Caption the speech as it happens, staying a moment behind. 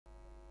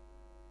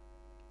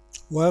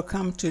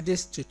Welcome to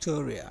this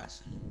tutorial.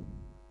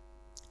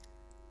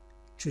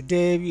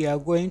 Today we are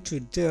going to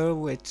deal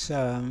with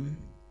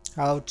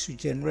how to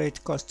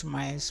generate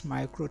customized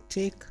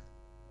Mikrotik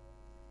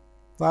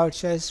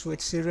vouchers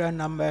with serial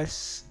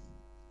numbers,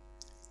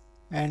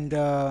 and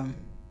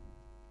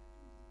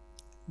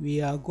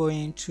we are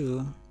going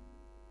to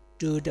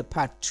do the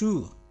part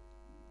 2,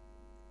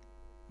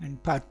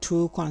 and part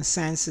 2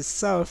 concerns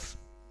itself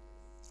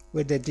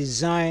with the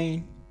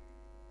design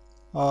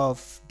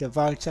of the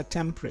voucher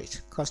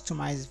template,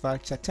 customized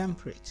voucher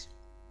template,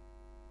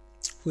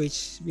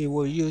 which we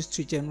will use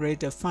to generate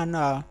the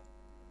final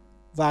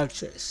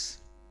vouchers.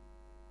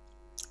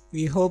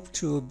 We hope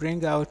to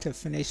bring out a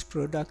finished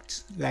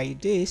product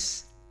like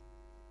this,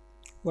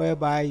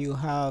 whereby you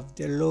have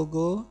the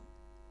logo,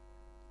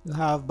 you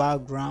have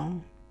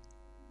background,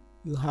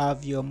 you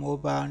have your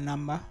mobile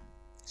number,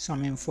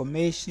 some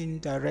information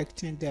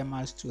directing them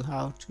as to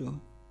how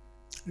to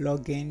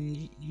log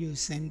in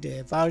using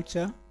the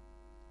voucher,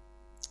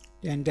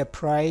 then the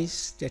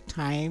price, the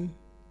time,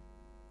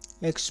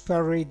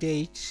 expiry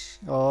date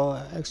or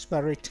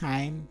expiry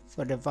time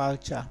for the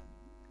voucher,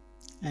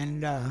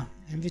 and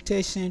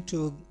invitation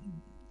to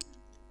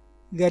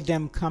get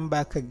them come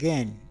back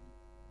again.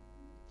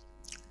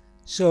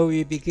 So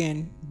we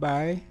begin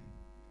by,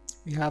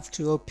 we have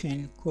to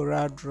open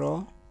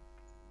CorelDraw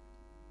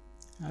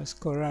as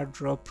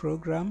CorelDraw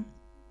program,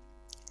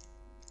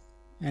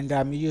 and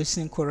I'm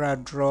using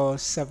CorelDraw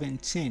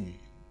 17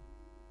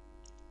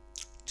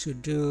 to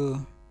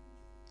do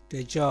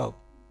the job.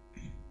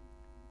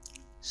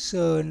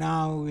 So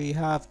now we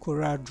have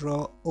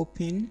CorelDraw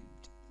open.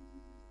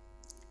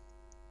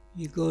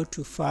 You go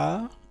to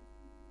File,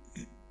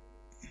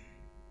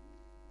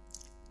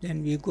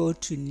 then we go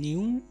to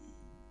New,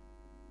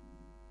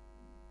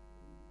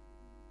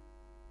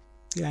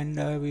 and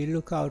we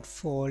look out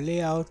for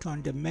Layout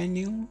on the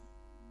menu.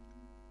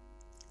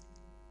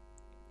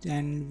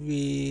 Then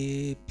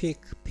we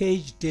pick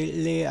Page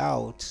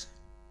Layout.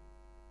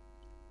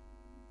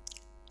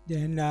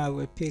 Then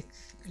we pick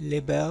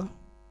Label.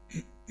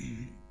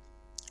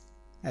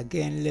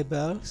 Again,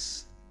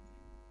 labels.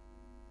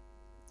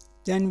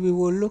 Then we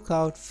will look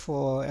out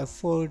for a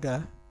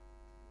folder,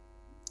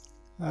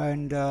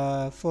 and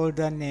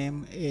folder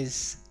name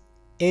is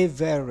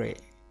Avery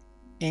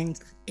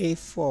Inc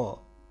A4,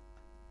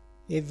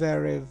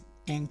 Avery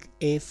Inc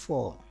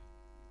A4,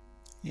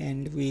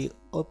 and we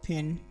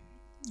open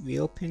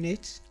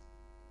it.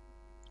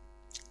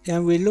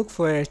 Then we look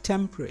for a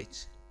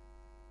template,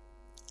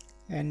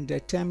 and the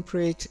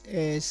template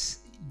is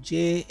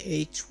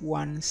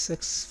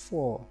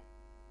JH164.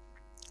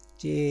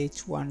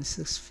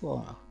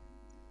 JH164.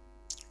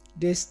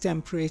 This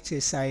template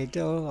is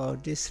ideal, or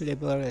this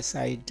label is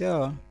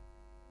ideal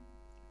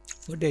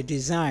for the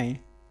design,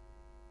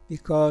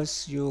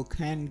 because you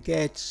can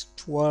get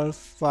 12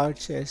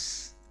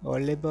 vouchers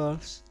or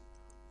labels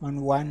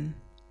on one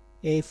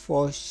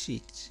A4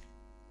 sheet,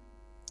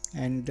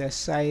 and the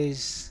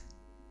size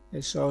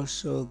is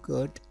also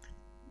good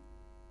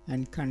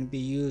and can be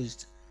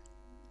used.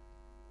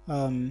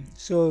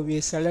 So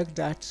we select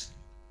that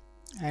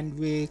and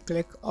we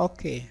click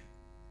OK.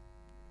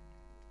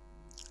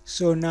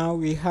 So now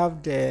we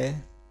have the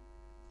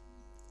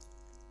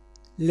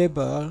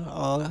label,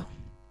 or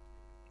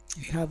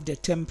we have the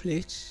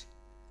template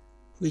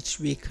which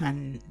we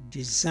can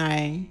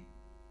design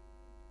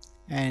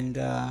and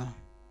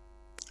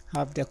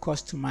have the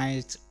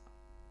customized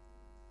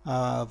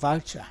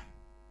voucher.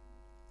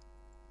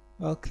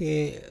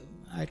 Okay,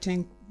 I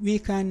think we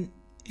can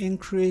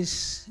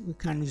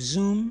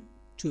zoom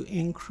to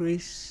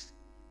increase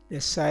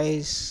the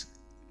size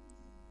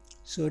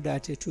so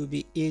that it will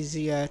be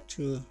easier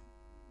to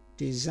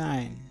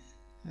design.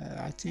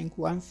 I think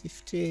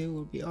 150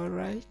 will be all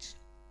right,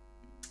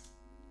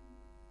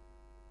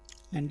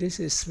 and this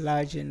is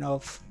large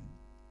enough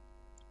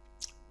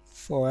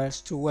for us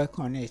to work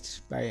on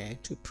it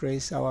to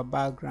place our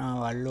background,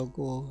 our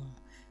logo,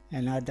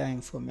 and other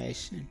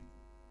information.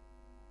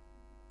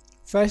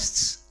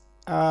 First,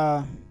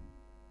 I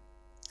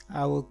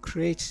will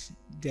create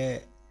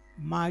the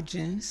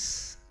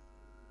margins,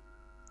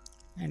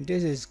 and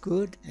this is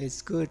good.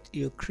 It's good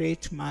you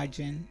create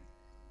margin,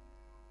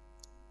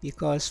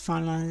 because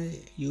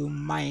finally you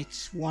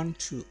might want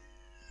to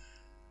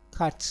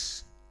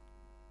cut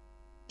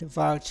the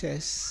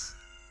vouchers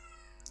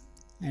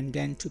and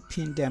then to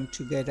pin them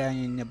together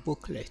in a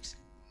booklet.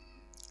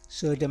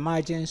 So the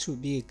margins will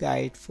be a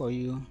guide for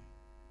you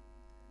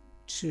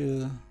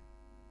to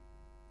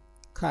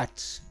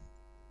cut.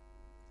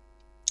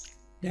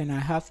 Then I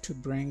have to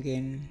bring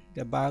in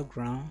the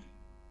background.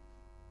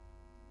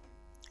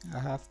 I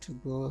have to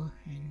go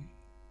in.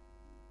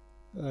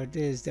 This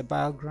is the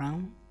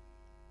background.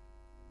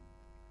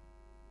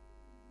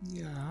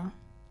 Yeah.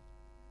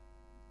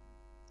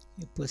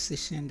 You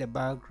position the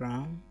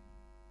background,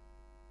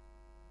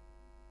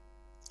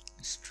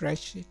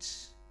 stretch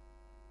it.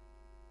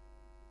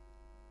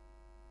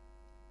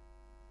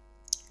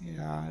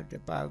 Yeah, the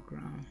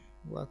background.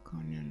 Work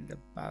on the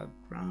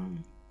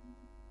background.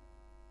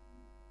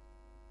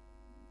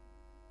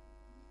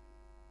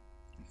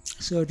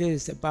 So this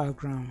is the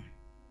background.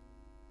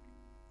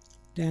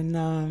 Then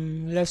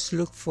let's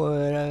look for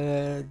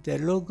the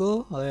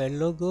logo, or a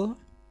logo,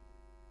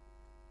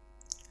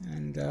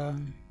 and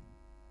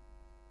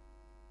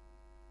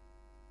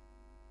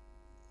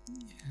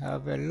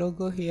have a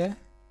logo here.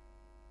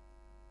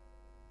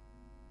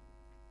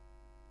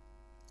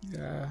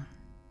 Yeah,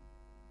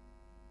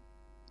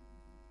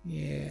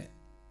 we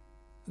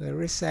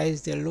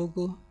resize the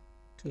logo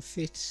to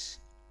fit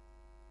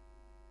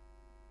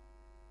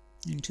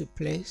into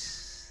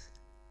place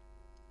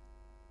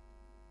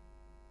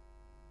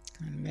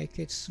and make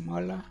it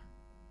smaller.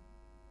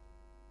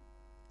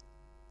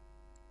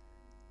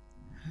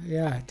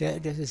 Yeah,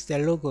 this is the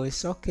logo.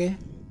 It's okay.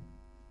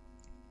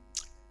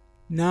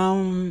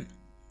 Now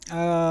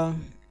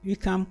we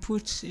can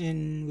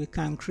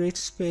create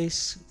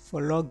space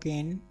for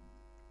login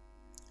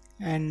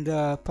and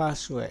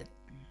password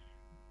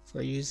for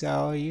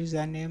our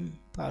username,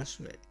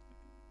 password.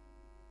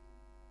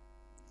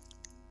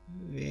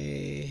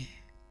 We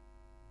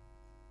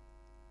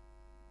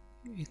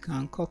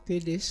can copy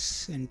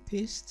this and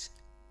paste,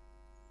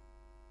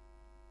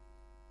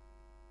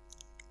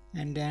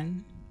 and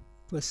then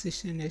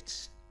position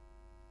it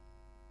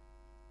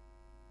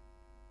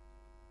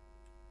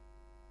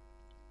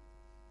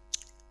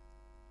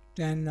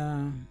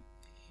then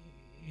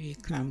you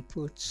can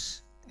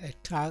put a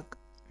tag,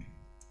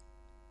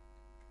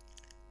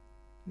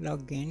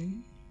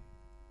 login,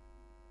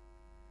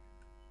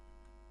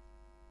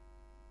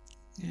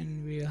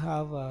 and we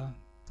have a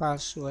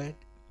password.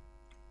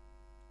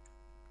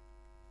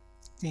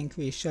 I think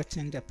we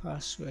shorten the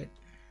password.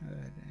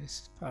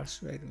 This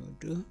password will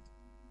do.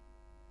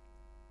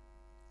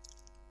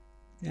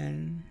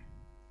 Then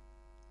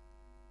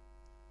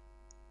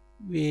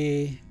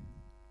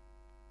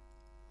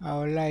I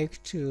would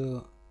like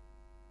to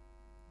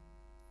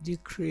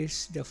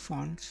decrease the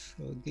font,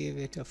 so give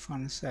it a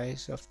font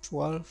size of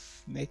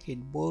 12, make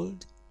it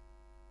bold,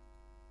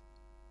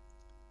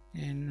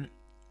 and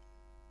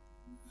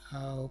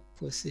I'll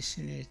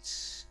position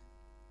it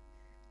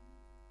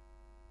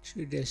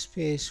to the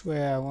space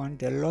where I want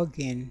the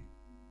login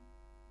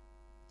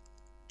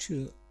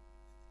to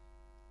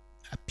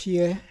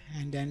appear,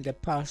 and then the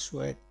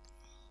password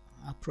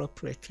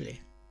appropriately.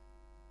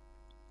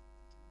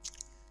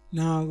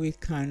 Now we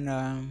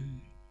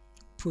can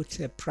put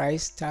a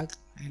price tag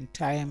and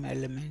time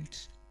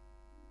element.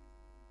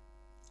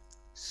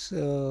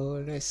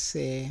 So let's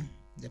say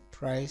the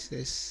price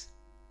is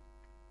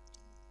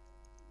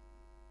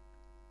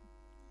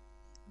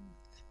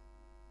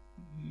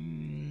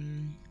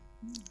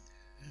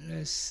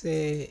let's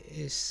say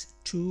it's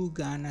 2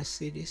 Ghana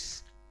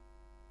cedis.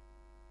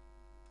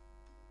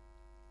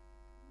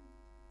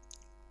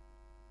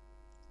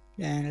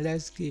 Then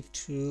let's give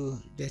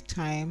to the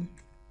time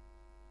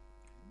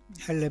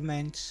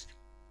element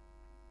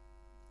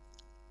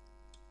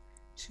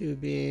to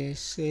be,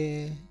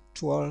 say,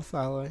 12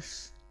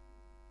 hours.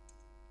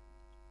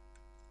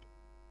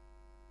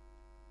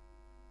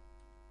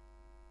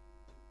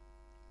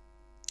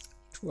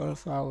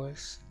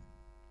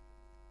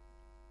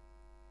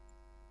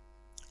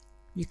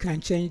 You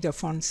can change the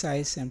font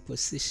size and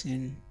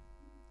position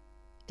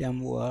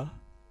them well.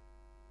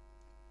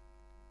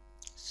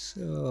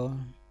 So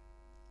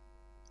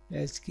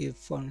let's give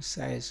font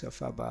size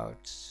of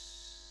about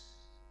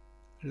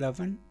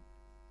 11,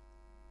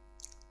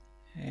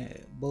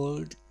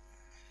 bold,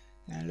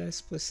 and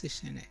let's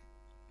position it.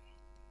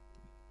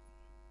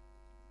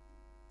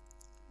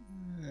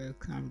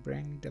 Can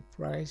bring the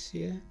price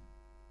here,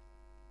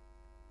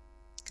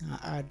 can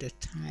add the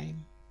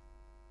time.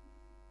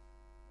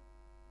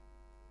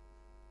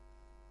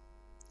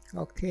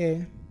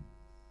 Okay,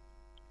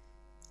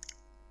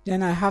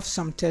 then I have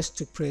some text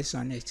to place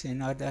on it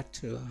in order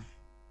to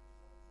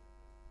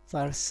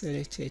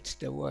facilitate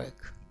the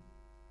work.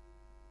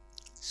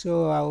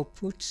 So I'll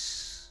put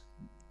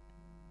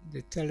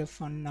the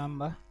telephone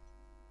number,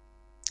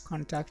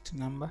 contact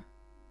number,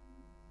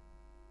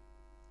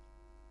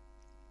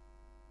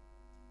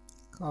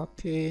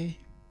 copy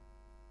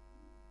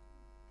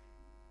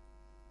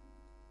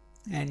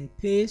and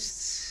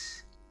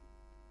paste,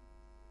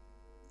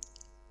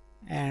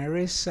 and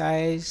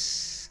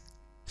resize,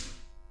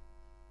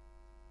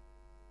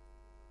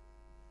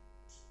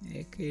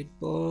 make it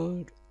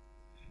bold.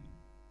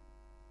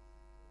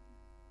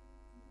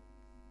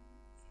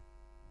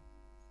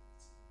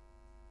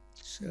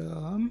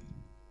 So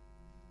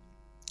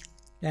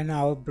then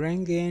I'll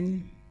bring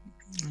in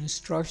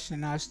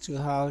instruction as to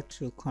how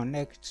to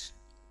connect,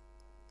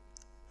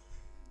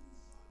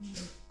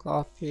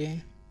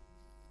 copy,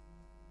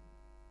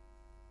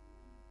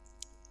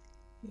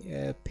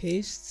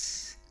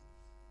 paste,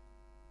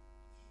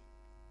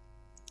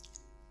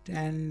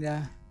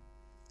 then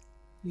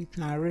we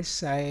can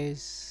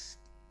resize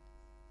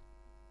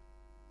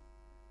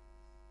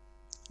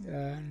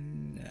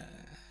and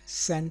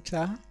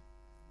center,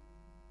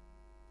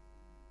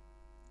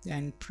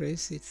 then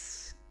press it.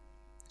 It's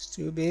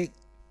too big,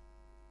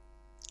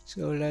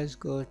 so let's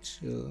go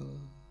to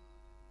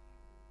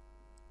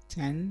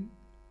 10,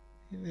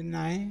 even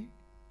 9,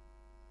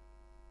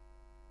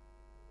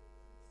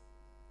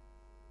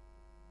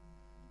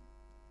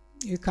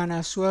 You can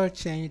as well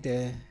change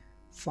the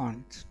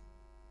font.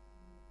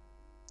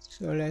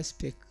 So let's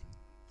pick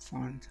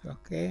font,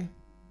 okay.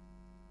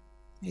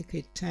 Make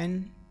it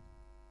 10.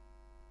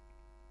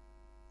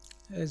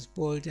 Let's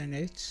bolden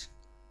it.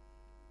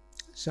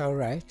 It's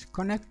alright.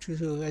 Connect to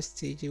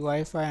STG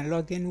Wi-Fi and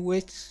log in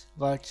with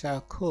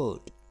voucher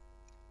code.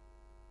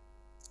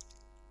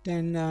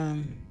 Then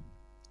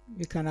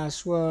you can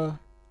as well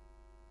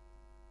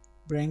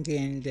bring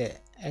in the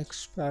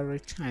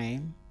expiry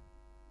time.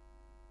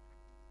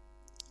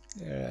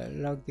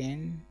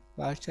 Login,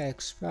 voucher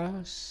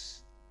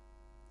expires.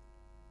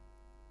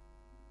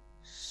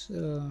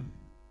 So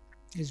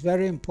it's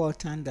very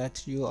important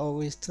that you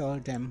always tell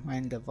them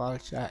when the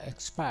voucher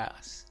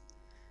expires.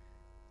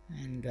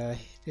 And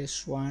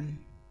this one,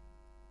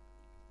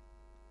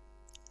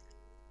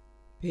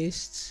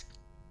 paste.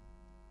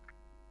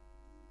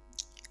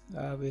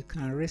 We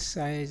can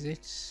resize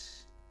it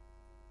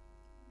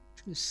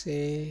to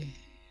say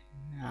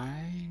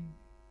 9.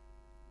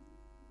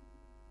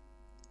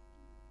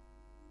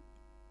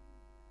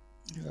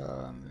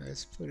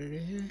 Let's put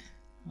it here.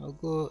 I'll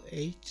go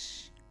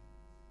 8.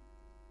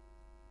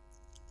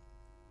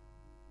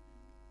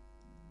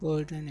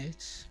 Bolden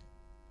it.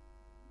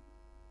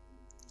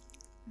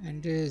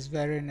 And this is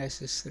very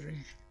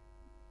necessary.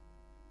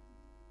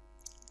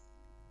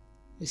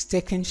 It's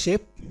taking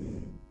shape.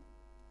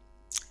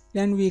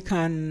 Then we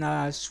can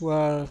as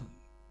well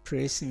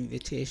place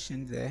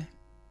invitation there,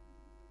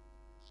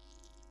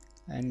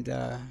 and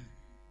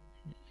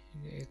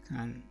they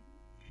can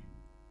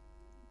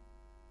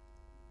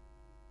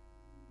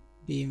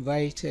be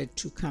invited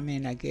to come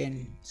in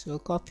again. So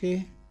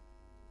copy,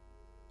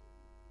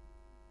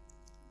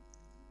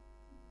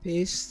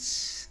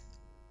 paste.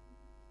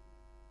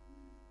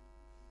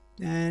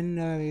 Then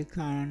we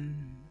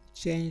can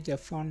change the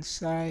font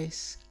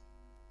size.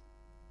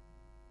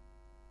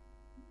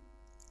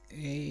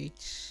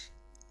 8.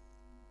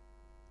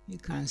 You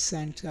can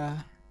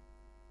center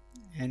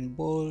and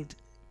bold,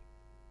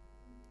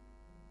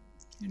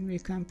 and we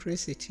can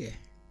press it here.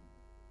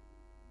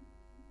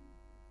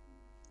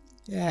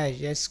 Yeah,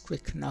 just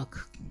quick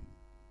knock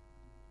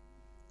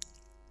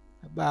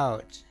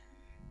about.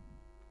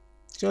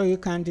 So you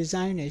can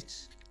design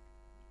it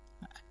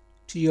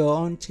to your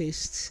own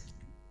taste.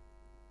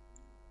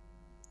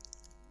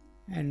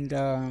 And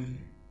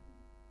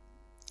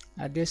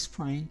at this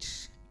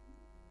point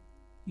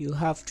you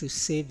have to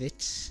save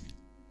it.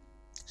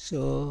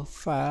 So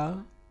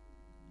file,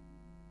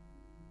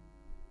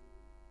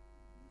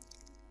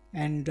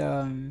 and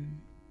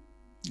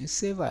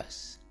save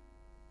as.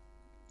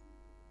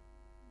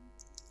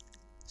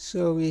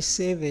 So we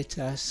save it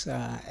as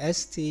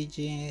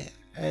STG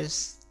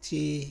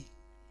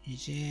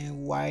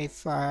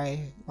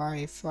Wi-Fi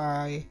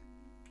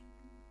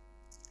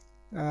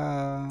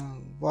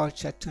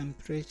voucher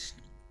template.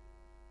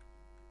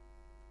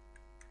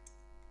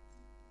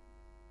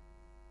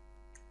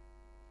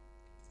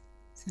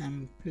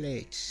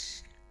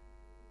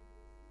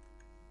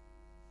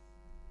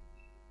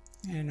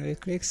 And we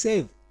click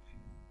save.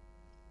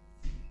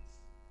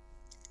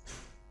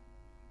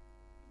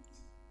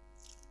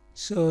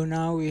 So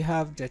now we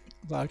have the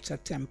voucher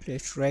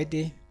template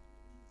ready.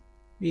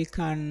 We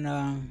can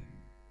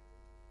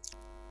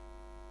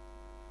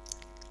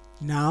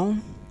now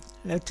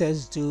let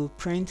us do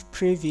print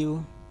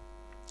preview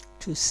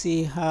to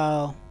see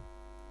how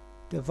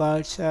the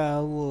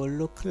voucher will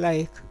look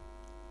like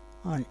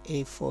on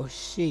A4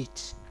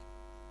 sheet.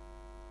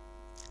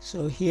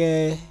 So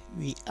here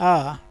we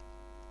are.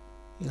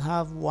 You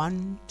have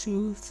 1,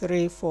 2,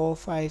 3, 4,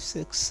 5,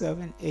 6,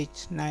 7,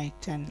 8, 9,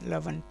 10,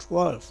 11,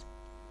 12.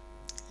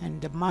 And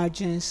the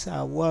margins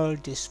are well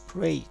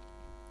displayed,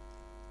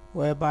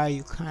 whereby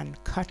you can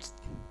cut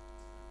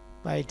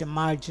by the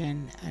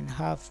margin and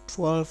have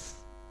 12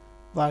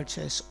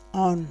 vouchers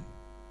on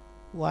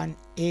one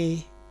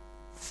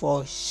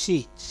A4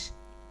 sheet.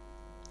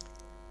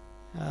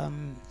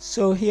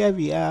 So here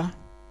we are.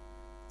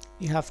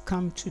 We have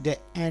come to the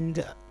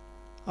end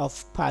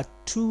of part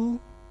 2,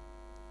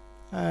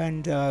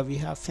 and we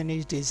have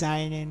finished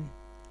designing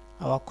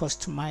our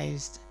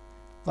customized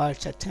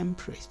voucher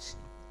template.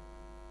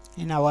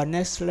 In our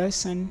next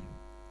lesson,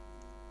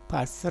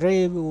 part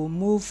 3, we will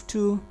move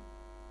to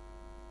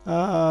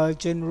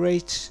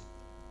generate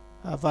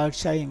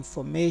voucher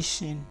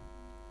information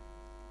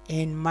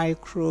in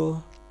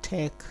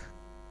Mikrotik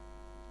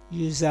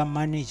User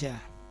Manager,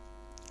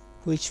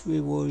 which we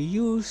will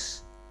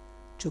use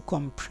to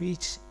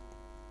complete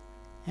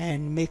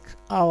and make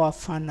our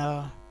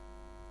final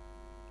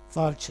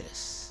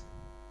vouchers.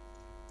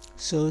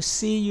 So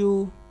see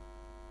you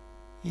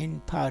in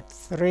part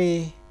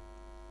 3.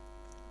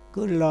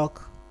 Good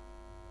luck,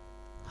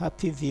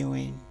 happy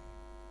viewing,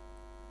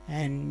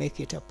 and make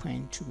it a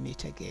point to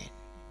meet again.